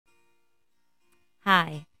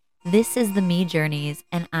Hi, this is the Me Journeys,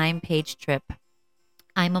 and I'm Paige Tripp.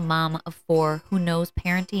 I'm a mom of four who knows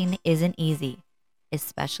parenting isn't easy,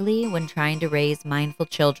 especially when trying to raise mindful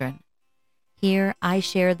children. Here, I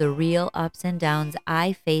share the real ups and downs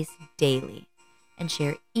I face daily and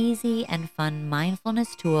share easy and fun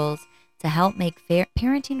mindfulness tools to help make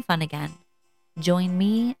parenting fun again. Join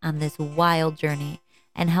me on this wild journey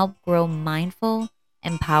and help grow mindful,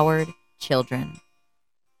 empowered children.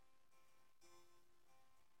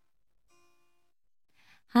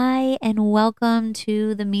 Hi, and welcome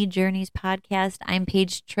to the Me Journeys podcast. I'm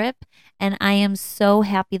Paige Tripp, and I am so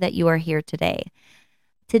happy that you are here today.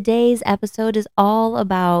 Today's episode is all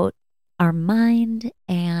about our mind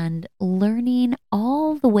and learning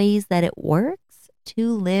all the ways that it works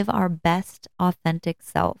to live our best authentic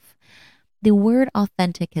self. The word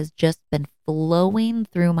authentic has just been flowing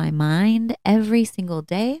through my mind every single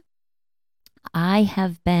day. I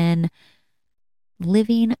have been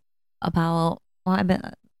living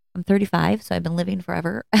I'm 35, so I've been living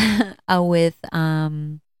forever with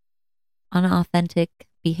unauthentic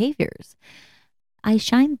behaviors. I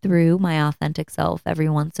shine through my authentic self every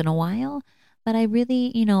once in a while, but I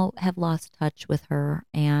really, have lost touch with her,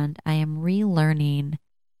 and I am relearning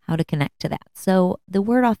how to connect to that. So the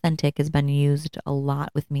word authentic has been used a lot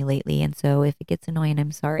with me lately, and so if it gets annoying,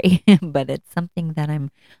 I'm sorry, but it's something that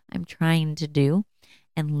I'm trying to do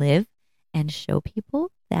and live and show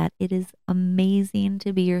people that it is amazing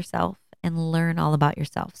to be yourself and learn all about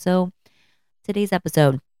yourself. So today's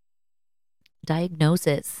episode,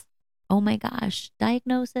 diagnosis. Oh my gosh,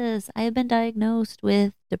 diagnosis. I have been diagnosed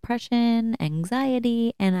with depression,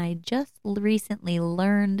 anxiety, and I just recently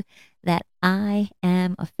learned that I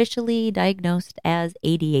am officially diagnosed as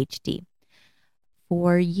ADHD.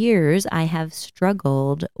 For years, I have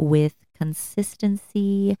struggled with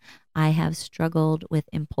consistency. I have struggled with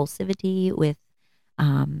impulsivity, with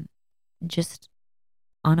just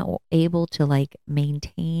unable to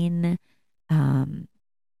maintain um,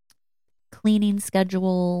 cleaning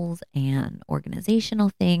schedules and organizational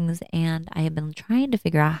things. And I have been trying to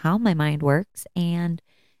figure out how my mind works. And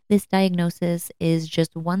this diagnosis is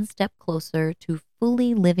just one step closer to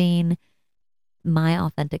fully living my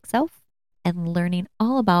authentic self and learning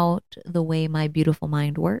all about the way my beautiful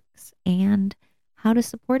mind works and how to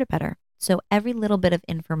support it better. So, every little bit of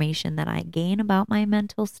information that I gain about my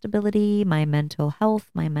mental stability, my mental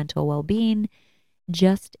health, my mental well being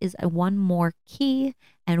just is one more key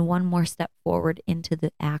and one more step forward into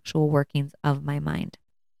the actual workings of my mind.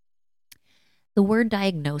 The word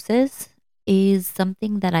diagnosis is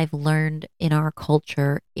something that I've learned in our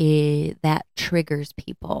culture that triggers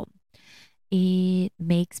people. It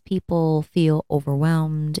makes people feel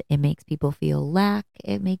overwhelmed. It makes people feel lack.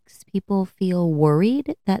 It makes people feel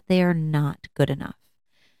worried that they are not good enough.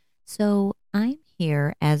 So I'm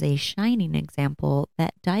here as a shining example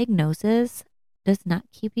that diagnosis does not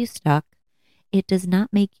keep you stuck. It does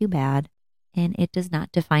not make you bad, and it does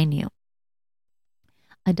not define you.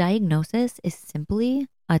 A diagnosis is simply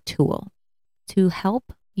a tool to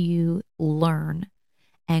help you learn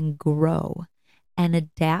and grow and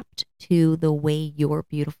adapt to the way your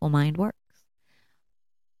beautiful mind works.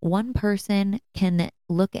 One person can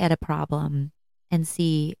look at a problem and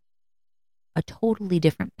see a totally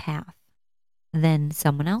different path than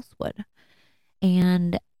someone else would.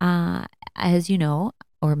 And as you know,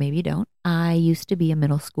 or maybe you don't, I used to be a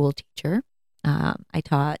middle school teacher. I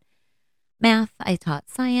taught math, I taught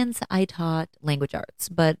science, I taught language arts.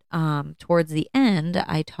 But towards the end,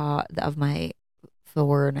 I taught of my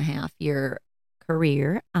 4.5 year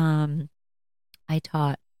career, I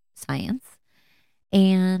taught science.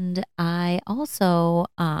 And I also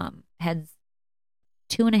had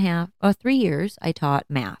 3 years I taught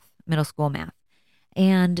math, middle school math.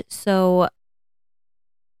 And so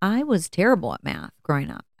I was terrible at math growing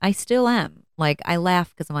up. I still am. I laugh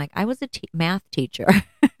because I'm like, I was a math teacher.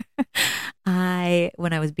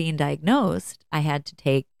 When I was being diagnosed, I had to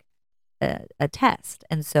take a test.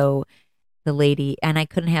 And so the lady, and I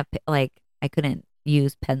couldn't I couldn't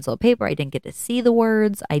use pencil paper. I didn't get to see the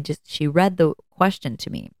words. She read the question to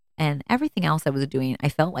me, and everything else I was doing, I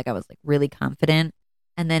felt like I was really confident.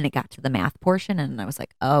 And then it got to the math portion, and I was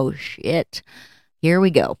like, oh shit, here we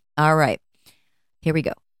go. All right, here we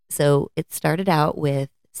go. So it started out with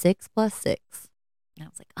 6 plus 6. And I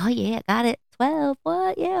was like, oh yeah, got it. 12.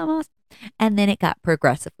 What? Yeah, almost. And then it got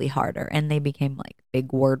progressively harder, and they became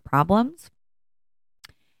big word problems.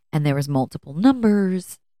 And there was multiple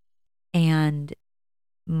numbers, and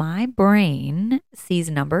my brain sees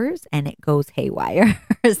numbers and it goes haywire.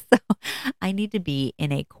 So I need to be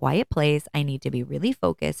in a quiet place. I need to be really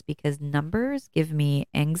focused because numbers give me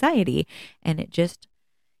anxiety and it just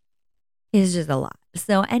is just a lot.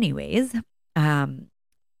 So, anyways, um,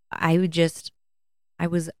 I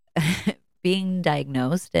was being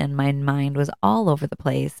diagnosed and my mind was all over the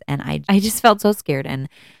place and I just felt so scared. And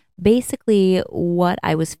basically, what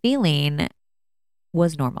I was feeling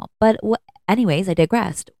was normal. Anyways, I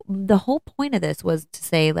digressed. The whole point of this was to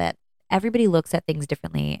say that everybody looks at things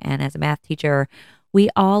differently. And as a math teacher, we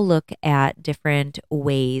all look at different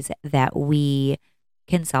ways that we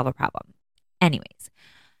can solve a problem. Anyways,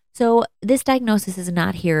 so this diagnosis is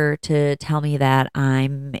not here to tell me that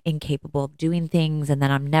I'm incapable of doing things and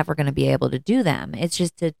that I'm never going to be able to do them. It's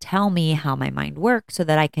just to tell me how my mind works so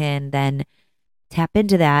that I can then tap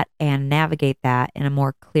into that and navigate that in a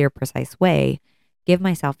more clear, precise way, give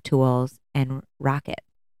myself tools and rock it.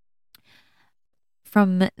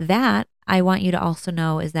 From that, I want you to also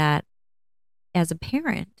know is that as a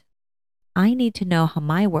parent, I need to know how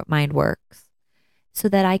my mind works so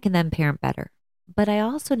that I can then parent better. But I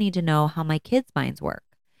also need to know how my kids' minds work.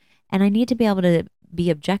 And I need to be able to be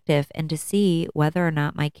objective and to see whether or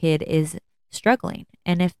not my kid is struggling.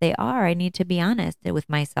 And if they are, I need to be honest with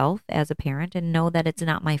myself as a parent and know that it's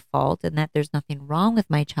not my fault and that there's nothing wrong with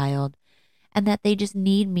my child and that they just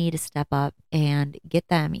need me to step up and get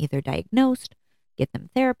them either diagnosed, get them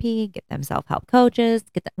therapy, get them self-help coaches,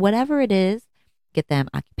 get them, whatever it is, get them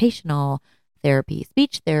occupational therapy,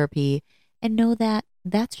 speech therapy, and know that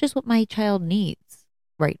that's just what my child needs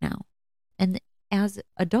right now. And as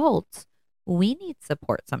adults, we need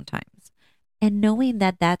support sometimes. And knowing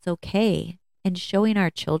that that's okay and showing our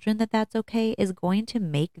children that that's okay is going to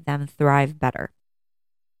make them thrive better.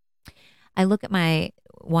 I look at my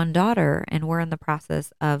one daughter and we're in the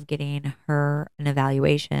process of getting her an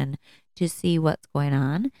evaluation to see what's going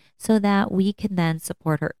on so that we can then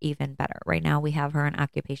support her even better. Right now we have her in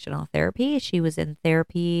occupational therapy. She was in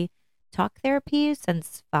talk therapy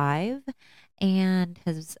since 5 and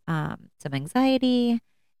has some anxiety,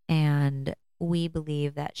 and we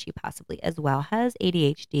believe that she possibly as well has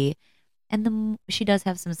ADHD, and she does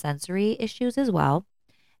have some sensory issues as well.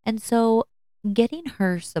 And so getting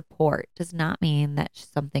her support does not mean that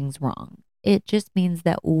something's wrong. It just means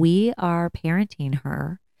that we are parenting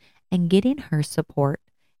her and getting her support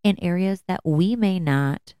in areas that we may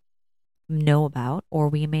not know about or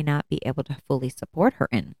we may not be able to fully support her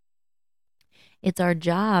in. It's our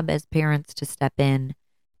job as parents to step in,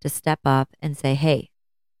 to step up and say, hey,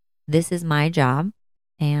 this is my job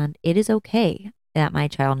and it is okay that my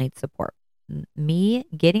child needs support. Me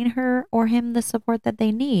getting her or him the support that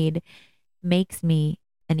they need makes me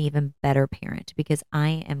an even better parent because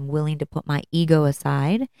I am willing to put my ego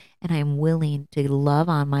aside and I'm willing to love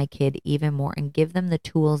on my kid even more and give them the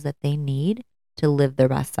tools that they need to live their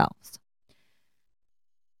best selves.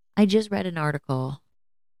 I just read an article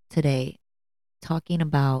today talking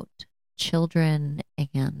about children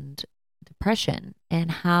and depression and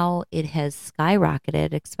how it has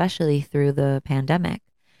skyrocketed, especially through the pandemic.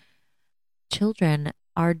 Children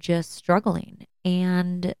are just struggling,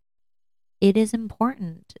 and it is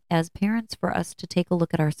important as parents for us to take a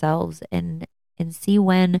look at ourselves and see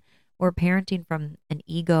when we're parenting from an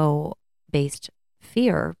ego-based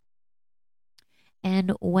fear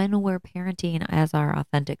and when we're parenting as our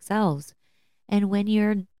authentic selves. And when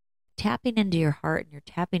you're tapping into your heart and you're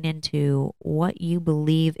tapping into what you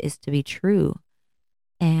believe is to be true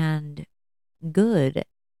and good,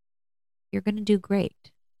 you're going to do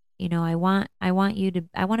great. You know, I want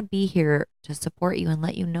to be here to support you and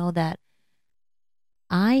let you know that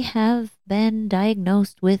I have been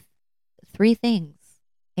diagnosed with 3 things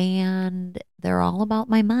and they're all about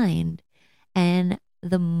my mind. And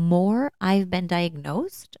the more I've been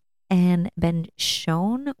diagnosed and been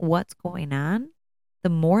shown what's going on, the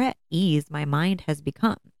more at ease my mind has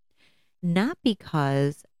become. Not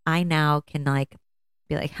because I now can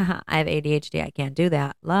be like, haha, I have ADHD, I can't do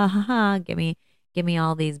that. La ha ha, give me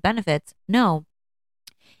all these benefits. No,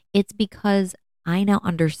 it's because I now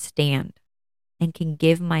understand and can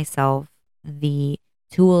give myself the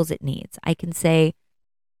tools it needs. I can say,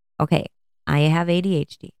 okay, I have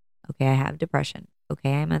ADHD. Okay, I have depression.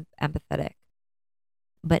 Okay, I'm empathetic.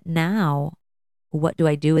 But now, what do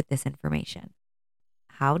I do with this information?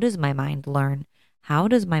 How does my mind learn? How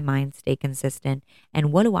does my mind stay consistent?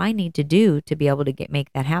 And what do I need to do to be able to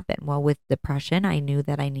make that happen? Well, with depression, I knew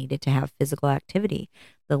that I needed to have physical activity.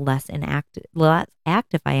 The less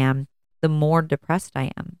active I am, the more depressed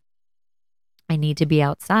I am. I need to be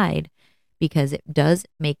outside because it does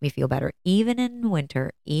make me feel better. Even in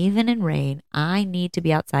winter, even in rain, I need to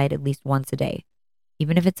be outside at least once a day,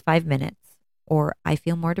 even if it's 5 minutes, or I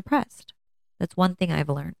feel more depressed. That's one thing I've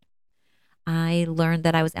learned. I learned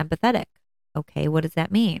that I was empathetic. Okay, what does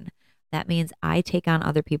that mean? That means I take on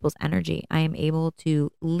other people's energy. I am able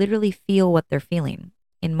to literally feel what they're feeling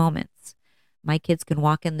in moments. My kids can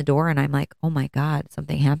walk in the door and I'm like, oh my God,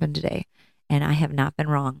 something happened today. And I have not been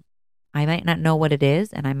wrong. I might not know what it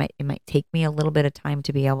is, and it might take me a little bit of time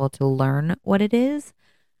to be able to learn what it is,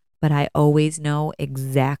 but I always know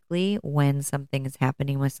exactly when something is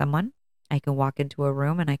happening with someone. I can walk into a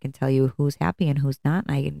room and I can tell you who's happy and who's not.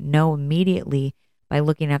 And I know immediately by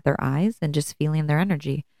looking at their eyes and just feeling their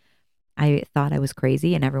energy. I thought I was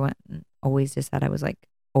crazy, and everyone always just said I was like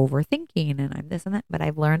overthinking and I'm this and that. But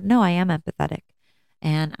I've learned, no, I am empathetic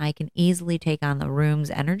and I can easily take on the room's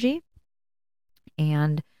energy.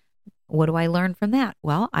 And what do I learn from that?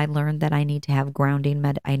 Well, I learned that I need to have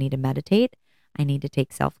I need to meditate. I need to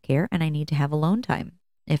take self-care, and I need to have alone time.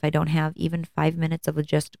 If I don't have even 5 minutes of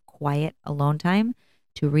just quiet alone time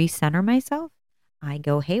to recenter myself, I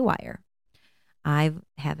go haywire. I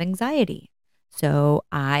have anxiety. So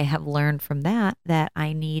I have learned from that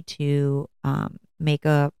I need to make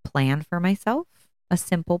a plan for myself, a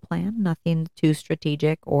simple plan, nothing too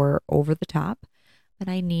strategic or over the top, but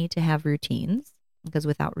I need to have routines, because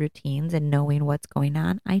without routines and knowing what's going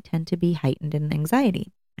on, I tend to be heightened in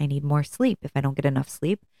anxiety. I need more sleep. If I don't get enough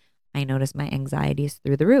sleep, I notice my anxiety is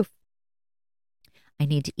through the roof. I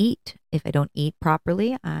need to eat. If I don't eat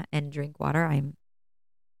properly and drink water,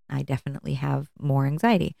 I definitely have more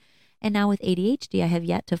anxiety. And now with ADHD, I have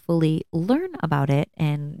yet to fully learn about it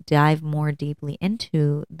and dive more deeply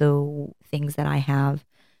into the things that I have.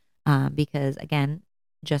 Because again,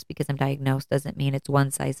 just because I'm diagnosed doesn't mean it's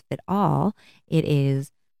one size fit all. It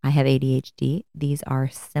is, I have ADHD. These are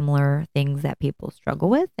similar things that people struggle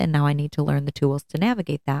with. And now I need to learn the tools to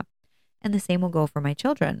navigate that. And the same will go for my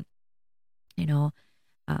children. You know,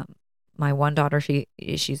 um, my one daughter,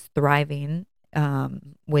 she's thriving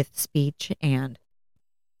with speech and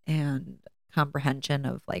comprehension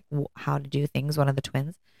of like how to do things, one of the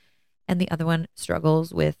twins. And the other one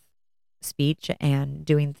struggles with speech and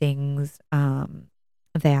doing things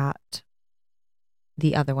that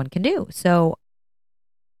the other one can do. So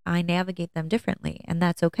I navigate them differently, and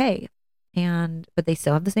that's okay. But they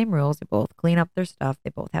still have the same rules. They both clean up their stuff. They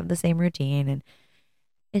both have the same routine, and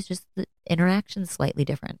it's just the interaction slightly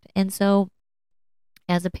different. And so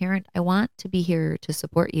as a parent, I want to be here to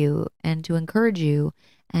support you and to encourage you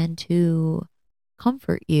and to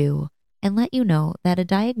comfort you and let you know that a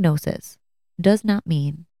diagnosis does not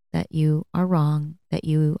mean that you are wrong, that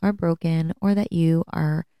you are broken, or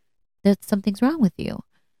that something's wrong with you.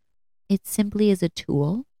 It simply is a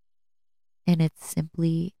tool, and it's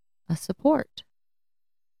simply a support.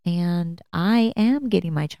 And I am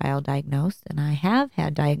getting my child diagnosed, and I have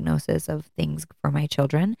had diagnosis of things for my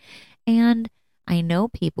children. And I know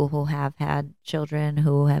people who have had children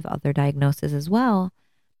who have other diagnoses as well.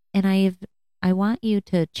 And I want you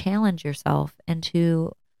to challenge yourself and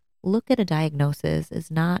to look at a diagnosis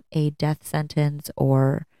as not a death sentence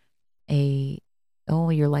or oh,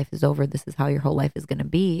 your life is over. This is how your whole life is going to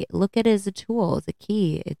be. Look at it as a tool, as a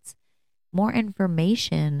key. It's more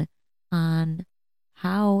information on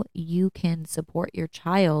how you can support your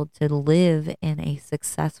child to live in a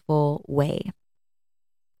successful way.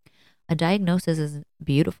 A diagnosis is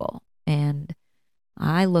beautiful. And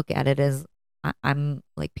I look at it as I'm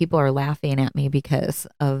like, people are laughing at me because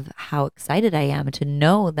of how excited I am to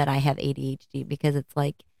know that I have ADHD, because it's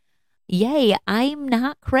like, yay, I'm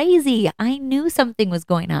not crazy. I knew something was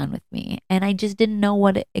going on with me and I just didn't know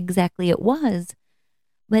what exactly it was.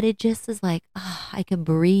 But it just is like, oh, I can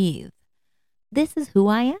breathe. This is who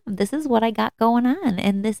I am. This is what I got going on.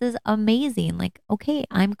 And this is amazing. Like, okay,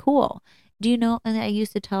 I'm cool. Do you know? And I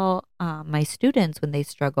used to tell my students when they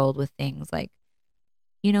struggled with things like,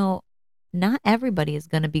 you know, not everybody is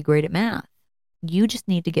going to be great at math. You just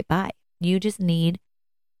need to get by. You just need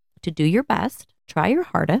to do your best, try your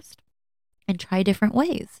hardest, and try different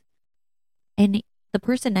ways. And the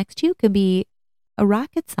person next to you could be a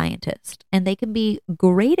rocket scientist and they can be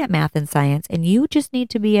great at math and science. And you just need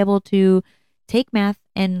to be able to take math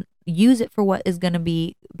and use it for what is going to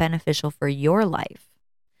be beneficial for your life.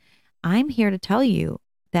 I'm here to tell you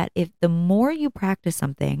that if the more you practice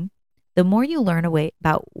something, the more you learn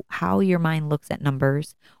about how your mind looks at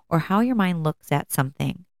numbers or how your mind looks at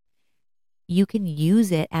something, you can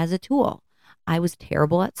use it as a tool. I was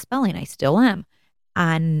terrible at spelling. I still am.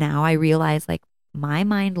 And now I realize like my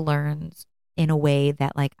mind learns in a way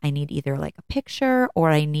that like I need either like a picture or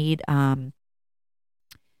I need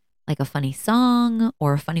like a funny song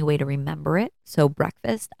or a funny way to remember it. So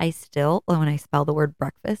breakfast, I still, when I spell the word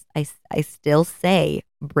breakfast, I still say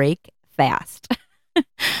break fast.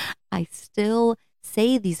 I still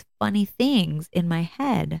say these funny things in my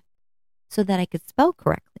head so that I could spell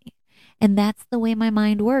correctly. And that's the way my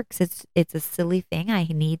mind works. It's a silly thing. I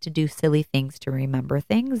need to do silly things to remember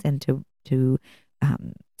things and to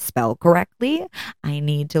spell correctly. I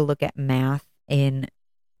need to look at math in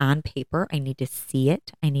on paper. I need to see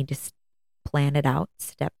it. I need to plan it out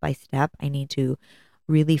step by step. I need to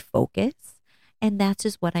really focus, and that's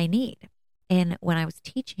just what I need. And when I was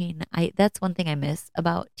teaching, I that's one thing I miss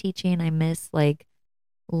about teaching. I miss like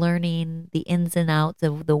learning the ins and outs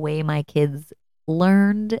of the way my kids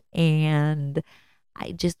learned, and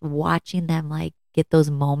I just watching them like get those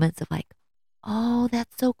moments of like, oh,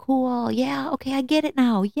 that's so cool. Yeah, okay, I get it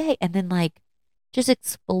now. Yay. And then like just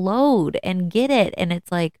explode and get it. And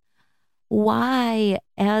it's like, why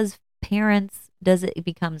as parents does it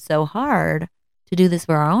become so hard to do this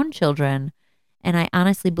for our own children? And I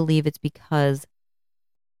honestly believe it's because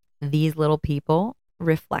these little people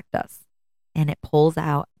reflect us, and it pulls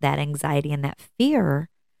out that anxiety and that fear.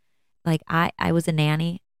 Like I was a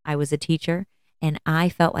nanny, I was a teacher, and I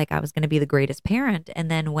felt like I was going to be the greatest parent. And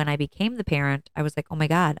then when I became the parent, I was like, oh my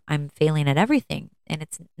God, I'm failing at everything. And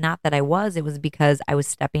it's not that I was, it was because I was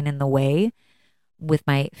stepping in the way with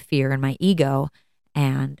my fear and my ego.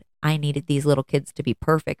 And I needed these little kids to be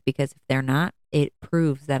perfect, because if they're not, it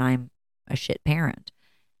proves that I'm a shit parent.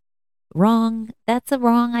 Wrong. That's a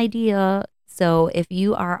wrong idea. So if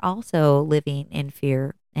you are also living in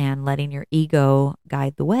fear and letting your ego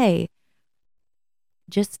guide the way,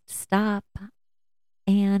 just stop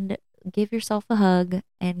and give yourself a hug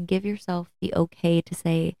and give yourself the okay to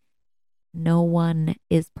say, no one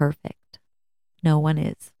is perfect. No one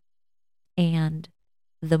is. And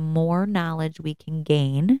the more knowledge we can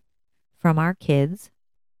gain from our kids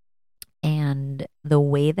and the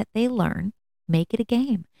way that they learn, make it a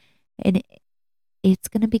game. And it's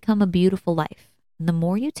going to become a beautiful life. And the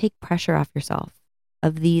more you take pressure off yourself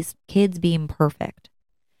of these kids being perfect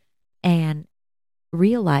and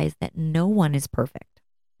realize that no one is perfect.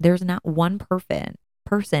 There's not one perfect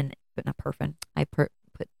person, but not perfect. Put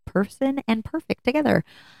person and perfect together.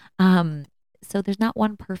 So there's not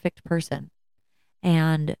one perfect person.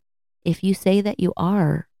 And if you say that you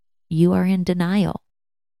are in denial.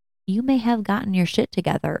 You may have gotten your shit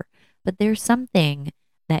together, but there's something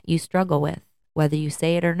that you struggle with, whether you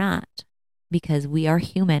say it or not, because we are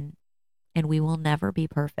human and we will never be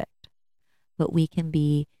perfect, but we can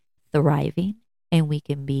be thriving and we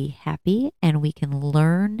can be happy and we can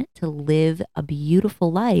learn to live a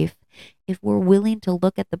beautiful life if we're willing to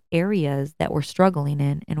look at the areas that we're struggling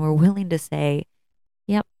in and we're willing to say,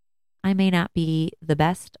 yep, I may not be the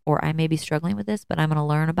best or I may be struggling with this, but I'm going to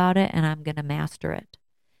learn about it and I'm going to master it.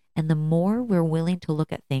 And the more we're willing to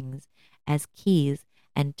look at things as keys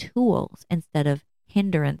and tools instead of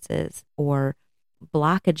hindrances or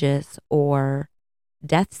blockages or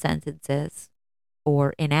death sentences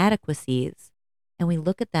or inadequacies, and we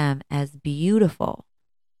look at them as beautiful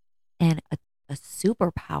and a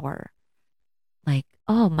superpower, like,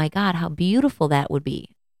 oh my God, how beautiful that would be.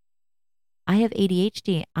 I have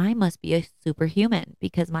ADHD. I must be a superhuman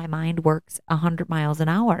because my mind works 100 miles an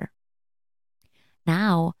hour.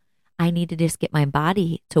 Now I need to just get my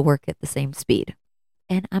body to work at the same speed.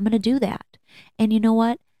 And I'm going to do that. And you know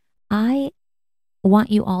what? I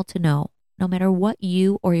want you all to know, no matter what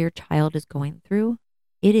you or your child is going through,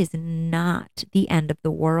 it is not the end of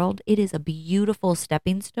the world. It is a beautiful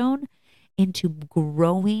stepping stone into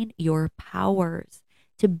growing your powers,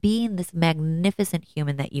 to being this magnificent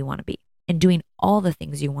human that you want to be and doing all the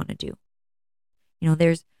things you want to do. You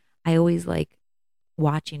know, I always like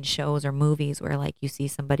watching shows or movies where like you see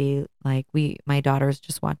somebody like my daughters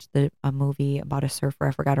just watched a movie about a surfer,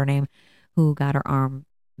 I forgot her name, who got her arm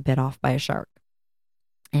bit off by a shark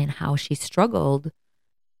and how she struggled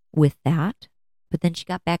with that. But then she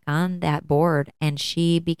got back on that board and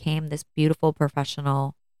she became this beautiful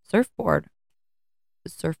professional surfboarder,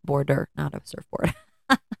 not a surfboard.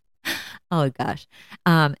 Oh gosh.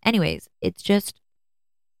 Anyways, it's just,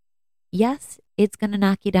 yes, it's going to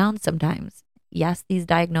knock you down sometimes. Yes, these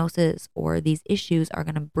diagnoses or these issues are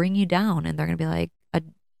going to bring you down and they're going to be like,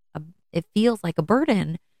 it feels like a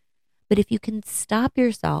burden. But if you can stop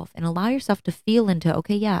yourself and allow yourself to feel into,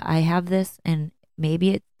 okay, yeah, I have this and maybe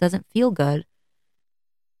it doesn't feel good,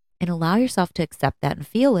 and allow yourself to accept that and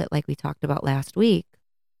feel it like we talked about last week,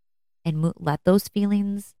 and let those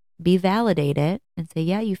feelings be validated and say,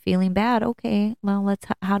 yeah, you feeling bad. Okay, well,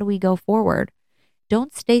 how do we go forward?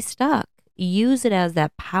 Don't stay stuck. Use it as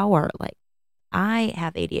that power. Like, I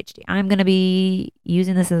have ADHD. I'm going to be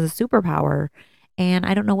using this as a superpower. And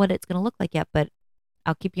I don't know what it's going to look like yet, but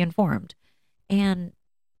I'll keep you informed. And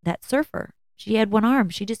that surfer, she had one arm.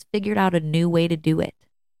 She just figured out a new way to do it.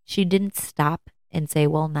 She didn't stop and say,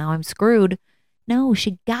 well, now I'm screwed. No,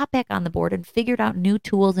 she got back on the board and figured out new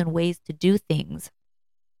tools and ways to do things.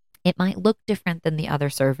 It might look different than the other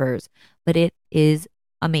surfers, but it is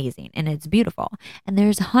amazing and it's beautiful. And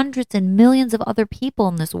there's hundreds and millions of other people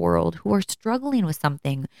in this world who are struggling with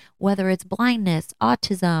something, whether it's blindness,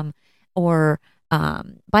 autism, or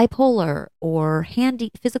bipolar, or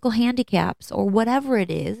physical handicaps, or whatever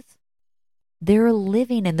it is. They're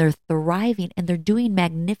living and they're thriving and they're doing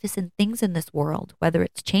magnificent things in this world, whether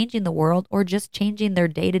it's changing the world or just changing their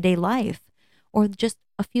day to day life or just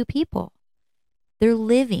a few people. They're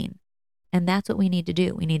living. And that's what we need to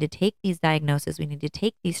do. We need to take these diagnoses, we need to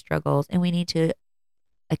take these struggles, and we need to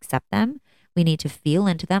accept them. We need to feel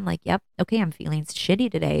into them like, yep, okay, I'm feeling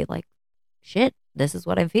shitty today. Like, shit, this is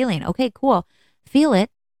what I'm feeling. Okay, cool. Feel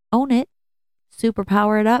it, own it,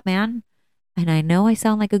 superpower it up, man. And I know I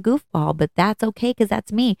sound like a goofball, but that's okay because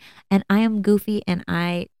that's me. And I am goofy and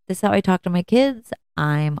this is how I talk to my kids.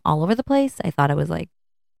 I'm all over the place. I thought I was like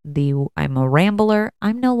I'm a rambler.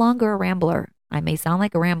 I'm no longer a rambler. I may sound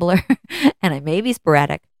like a rambler and I may be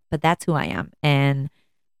sporadic, but that's who I am. And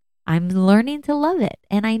I'm learning to love it.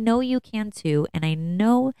 And I know you can too. And I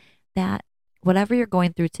know that whatever you're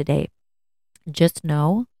going through today, just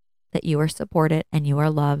know that you are supported and you are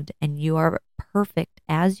loved and you are perfect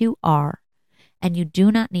as you are. And you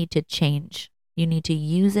do not need to change. You need to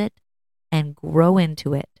use it and grow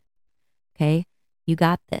into it. Okay? You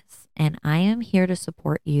got this. And I am here to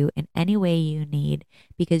support you in any way you need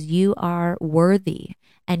because you are worthy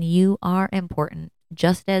and you are important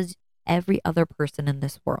just as every other person in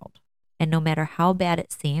this world. And no matter how bad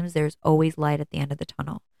it seems, there's always light at the end of the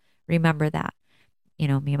tunnel. Remember that. Me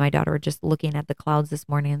and my daughter were just looking at the clouds this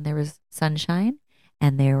morning and there was sunshine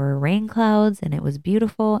and there were rain clouds and it was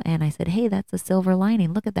beautiful. And I said, hey, that's a silver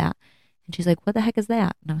lining. Look at that. And she's like, what the heck is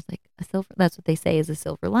that? And I was like, that's what they say is a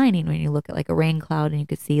silver lining. When you look at like a rain cloud and you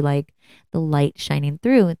could see like the light shining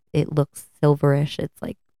through, it looks silverish. It's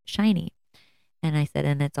like shiny. And I said,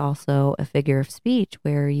 and it's also a figure of speech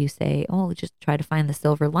where you say, oh, just try to find the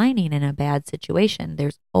silver lining in a bad situation.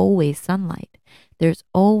 There's always sunlight. There's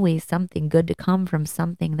always something good to come from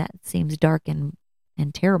something that seems dark and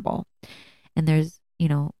terrible. And there's,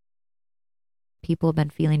 people have been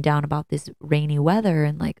feeling down about this rainy weather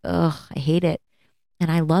and like, ugh, I hate it.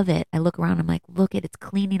 And I love it. I look around, I'm like, look it's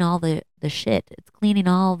cleaning all the shit. It's cleaning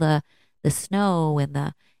all the snow and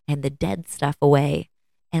the dead stuff away.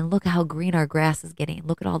 And look how green our grass is getting.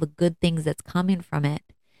 Look at all the good things that's coming from it.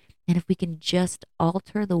 And if we can just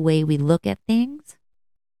alter the way we look at things,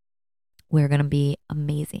 we're going to be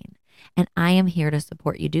amazing. And I am here to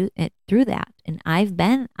support you through that. And I've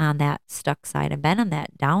been on that stuck side. I've been on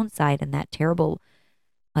that downside and that terrible,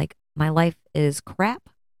 like my life is crap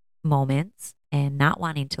moments and not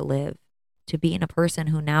wanting to live, to being a person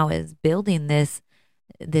who now is building this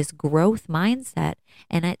growth mindset.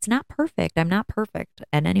 And it's not perfect. I'm not perfect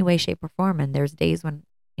in any way, shape, or form. And there's days when,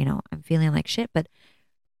 I'm feeling like shit, but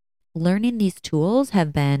learning these tools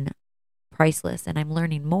have been priceless and I'm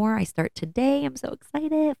learning more. I start today. I'm so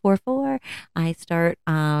excited. 4/4. I start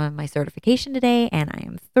my certification today and I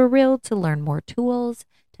am thrilled to learn more tools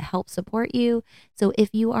to help support you. So if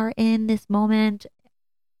you are in this moment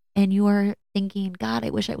and you are thinking, God, I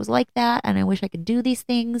wish I was like that and I wish I could do these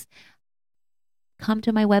things, come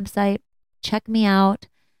to my website, check me out,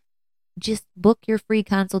 just book your free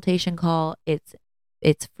consultation call. It's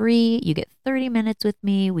free. You get 30 minutes with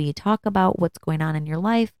me. We talk about what's going on in your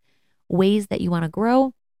life, ways that you want to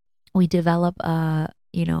grow. We develop a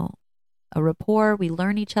rapport. We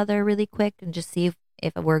learn each other really quick and just see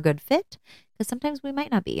if we're a good fit, because sometimes we might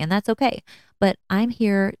not be, and that's okay. But I'm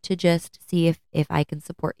here to just see if I can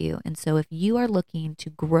support you. And so if you are looking to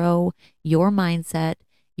grow your mindset,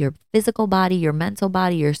 your physical body, your mental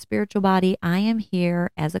body, your spiritual body, I am here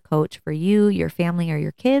as a coach for you, your family, or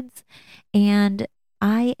your kids. And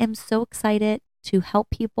I am so excited to help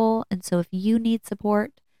people. And so if you need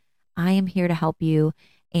support, I am here to help you.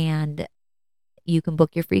 And you can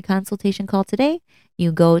book your free consultation call today.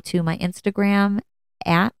 You go to my Instagram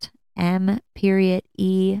at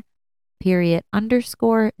m.e_journeys,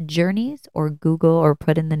 or Google or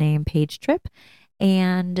put in the name Paige Tripp,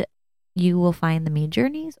 and you will find the Me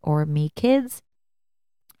Journeys or Me Kids.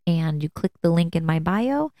 And you click the link in my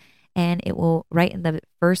bio and it will, right in the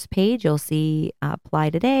first page, you'll see apply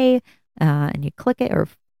today, and you click it, or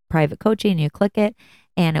private coaching, and you click it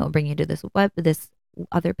and it will bring you to this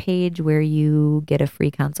other page where you get a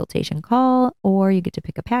free consultation call or you get to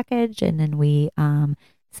pick a package and then we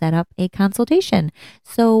set up a consultation.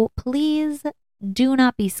 So please do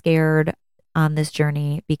not be scared on this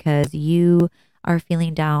journey because you are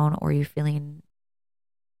feeling down or you're feeling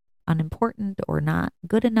unimportant or not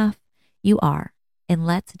good enough. You are. And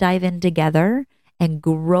let's dive in together and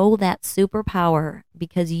grow that superpower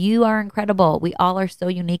because you are incredible. We all are so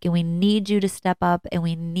unique and we need you to step up and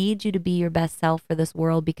we need you to be your best self for this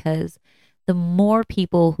world because the more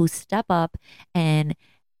people who step up and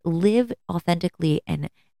live authentically and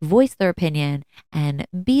voice their opinion and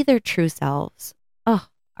be their true selves, oh,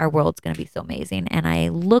 our world's going to be so amazing. And I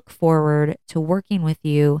look forward to working with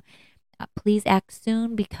you. Please act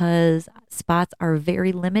soon because spots are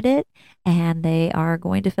very limited and they are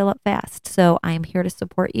going to fill up fast. So I'm here to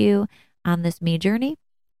support you on this me journey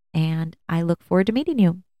and I look forward to meeting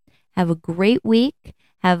you. Have a great week.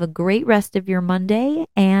 Have a great rest of your Monday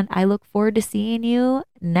and I look forward to seeing you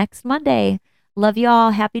next Monday. Love you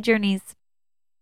all. Happy journeys.